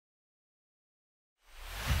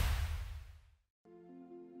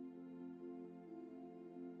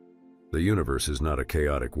The universe is not a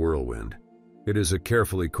chaotic whirlwind. It is a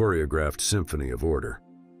carefully choreographed symphony of order.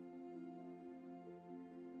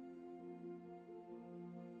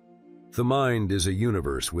 The mind is a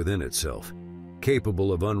universe within itself,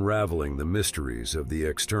 capable of unraveling the mysteries of the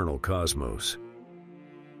external cosmos.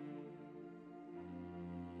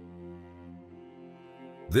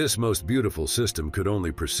 This most beautiful system could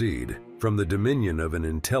only proceed from the dominion of an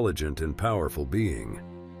intelligent and powerful being.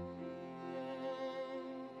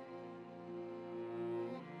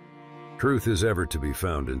 Truth is ever to be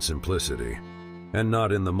found in simplicity, and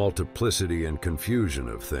not in the multiplicity and confusion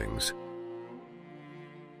of things.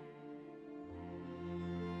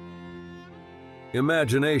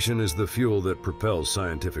 Imagination is the fuel that propels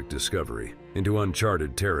scientific discovery into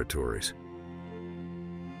uncharted territories.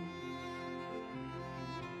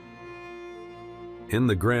 In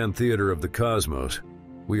the grand theater of the cosmos,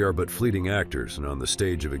 we are but fleeting actors and on the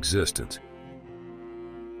stage of existence.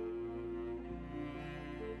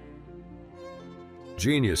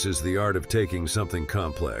 Genius is the art of taking something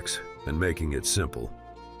complex and making it simple.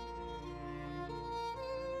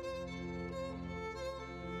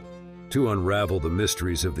 To unravel the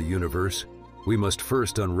mysteries of the universe, we must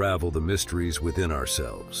first unravel the mysteries within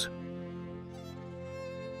ourselves.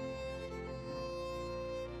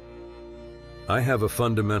 I have a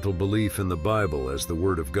fundamental belief in the Bible as the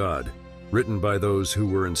Word of God, written by those who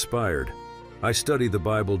were inspired. I study the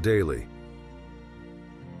Bible daily.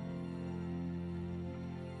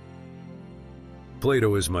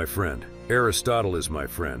 Plato is my friend, Aristotle is my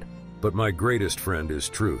friend, but my greatest friend is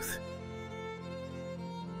truth.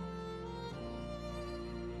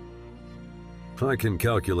 I can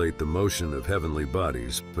calculate the motion of heavenly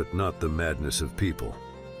bodies, but not the madness of people.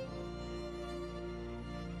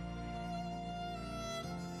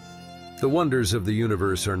 The wonders of the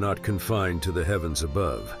universe are not confined to the heavens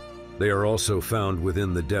above. They are also found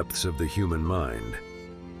within the depths of the human mind.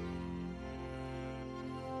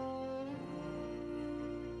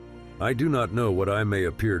 I do not know what I may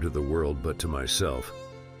appear to the world but to myself.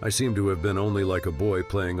 I seem to have been only like a boy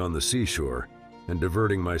playing on the seashore and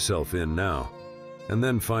diverting myself in now, and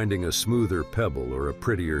then finding a smoother pebble or a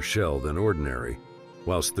prettier shell than ordinary,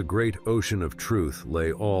 whilst the great ocean of truth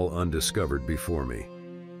lay all undiscovered before me.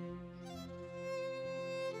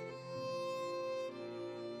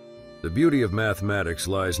 The beauty of mathematics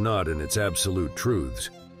lies not in its absolute truths,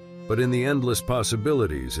 but in the endless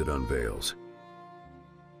possibilities it unveils.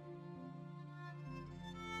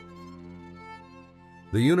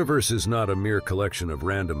 The universe is not a mere collection of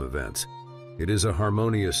random events. It is a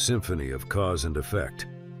harmonious symphony of cause and effect.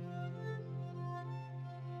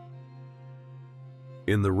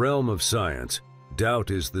 In the realm of science,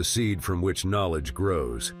 doubt is the seed from which knowledge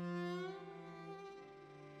grows.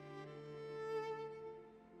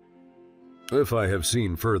 If I have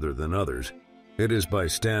seen further than others, it is by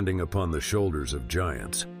standing upon the shoulders of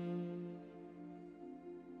giants.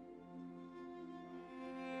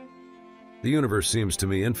 The universe seems to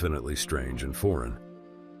me infinitely strange and foreign.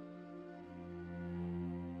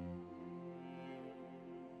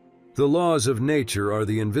 The laws of nature are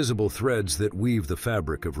the invisible threads that weave the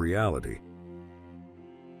fabric of reality.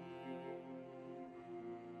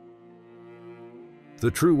 The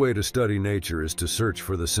true way to study nature is to search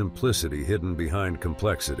for the simplicity hidden behind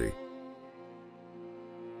complexity.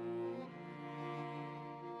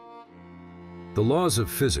 The laws of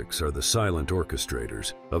physics are the silent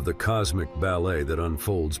orchestrators of the cosmic ballet that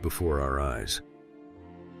unfolds before our eyes.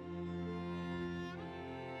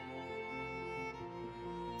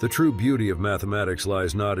 The true beauty of mathematics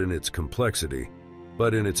lies not in its complexity,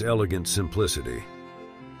 but in its elegant simplicity.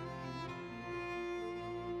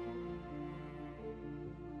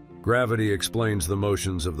 Gravity explains the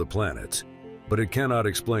motions of the planets, but it cannot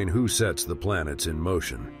explain who sets the planets in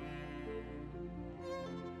motion.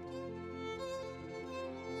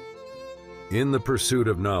 In the pursuit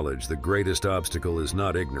of knowledge, the greatest obstacle is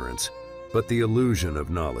not ignorance, but the illusion of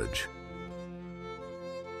knowledge.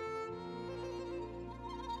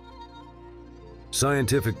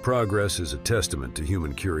 Scientific progress is a testament to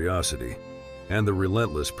human curiosity and the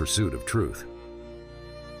relentless pursuit of truth.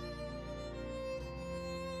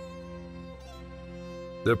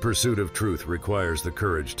 The pursuit of truth requires the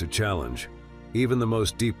courage to challenge even the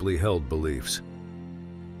most deeply held beliefs.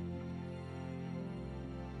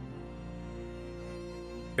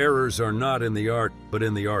 Errors are not in the art, but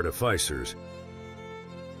in the artificers.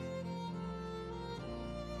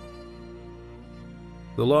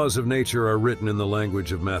 The laws of nature are written in the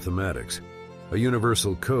language of mathematics, a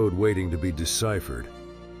universal code waiting to be deciphered.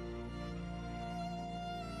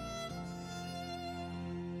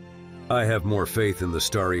 I have more faith in the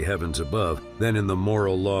starry heavens above than in the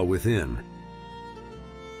moral law within.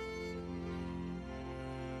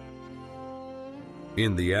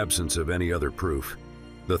 In the absence of any other proof,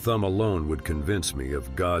 the thumb alone would convince me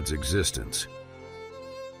of God's existence.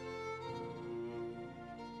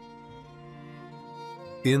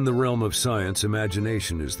 In the realm of science,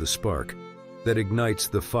 imagination is the spark that ignites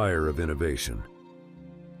the fire of innovation.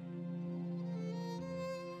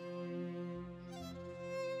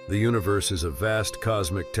 The universe is a vast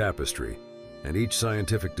cosmic tapestry, and each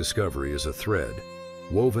scientific discovery is a thread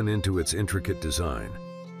woven into its intricate design.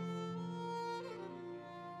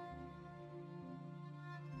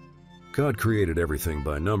 God created everything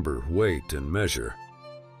by number, weight, and measure.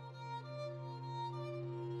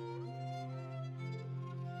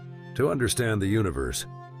 To understand the universe,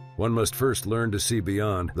 one must first learn to see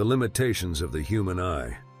beyond the limitations of the human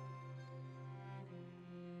eye.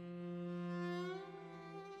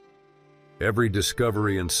 Every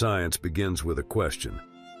discovery in science begins with a question,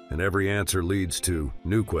 and every answer leads to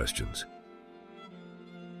new questions.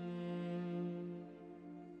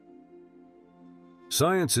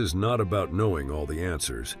 Science is not about knowing all the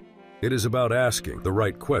answers. It is about asking the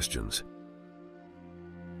right questions.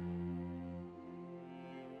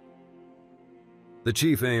 The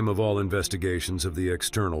chief aim of all investigations of the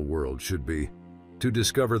external world should be to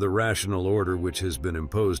discover the rational order which has been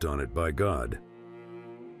imposed on it by God.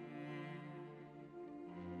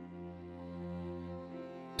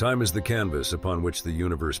 Time is the canvas upon which the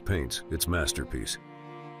universe paints its masterpiece.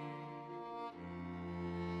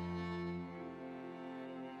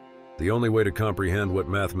 The only way to comprehend what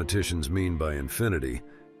mathematicians mean by infinity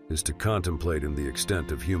is to contemplate in the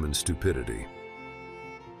extent of human stupidity.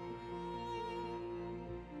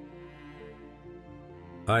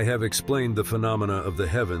 I have explained the phenomena of the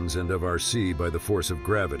heavens and of our sea by the force of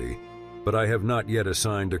gravity, but I have not yet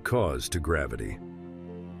assigned a cause to gravity.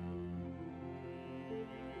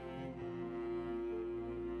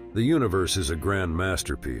 The universe is a grand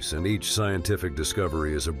masterpiece, and each scientific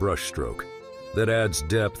discovery is a brushstroke that adds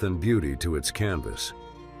depth and beauty to its canvas.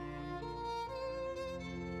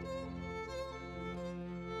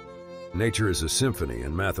 Nature is a symphony,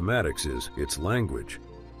 and mathematics is its language.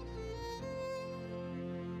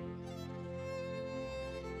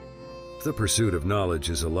 The pursuit of knowledge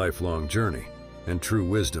is a lifelong journey, and true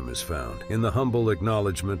wisdom is found in the humble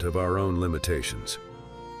acknowledgement of our own limitations.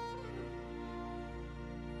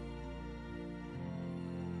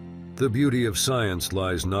 The beauty of science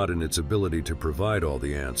lies not in its ability to provide all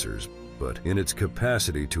the answers, but in its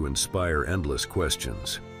capacity to inspire endless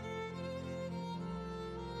questions.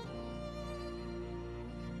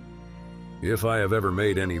 If I have ever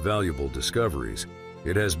made any valuable discoveries,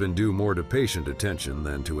 it has been due more to patient attention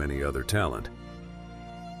than to any other talent.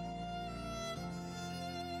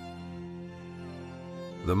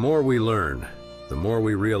 The more we learn, the more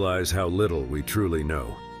we realize how little we truly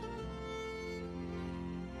know.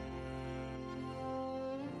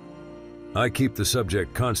 I keep the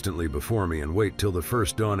subject constantly before me and wait till the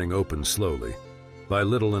first dawning opens slowly, by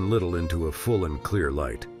little and little into a full and clear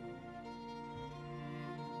light.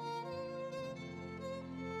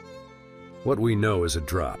 What we know is a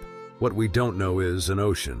drop. What we don't know is an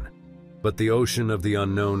ocean. But the ocean of the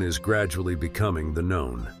unknown is gradually becoming the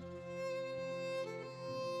known.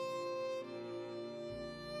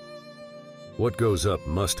 What goes up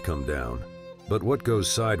must come down, but what goes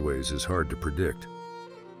sideways is hard to predict.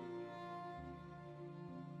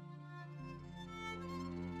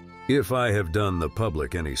 If I have done the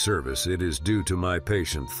public any service, it is due to my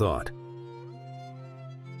patient thought.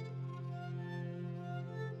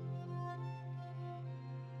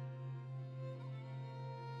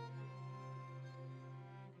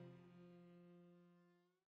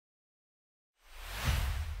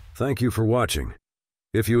 Thank you for watching.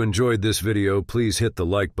 If you enjoyed this video, please hit the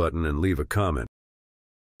like button and leave a comment.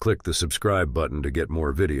 Click the subscribe button to get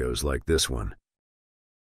more videos like this one.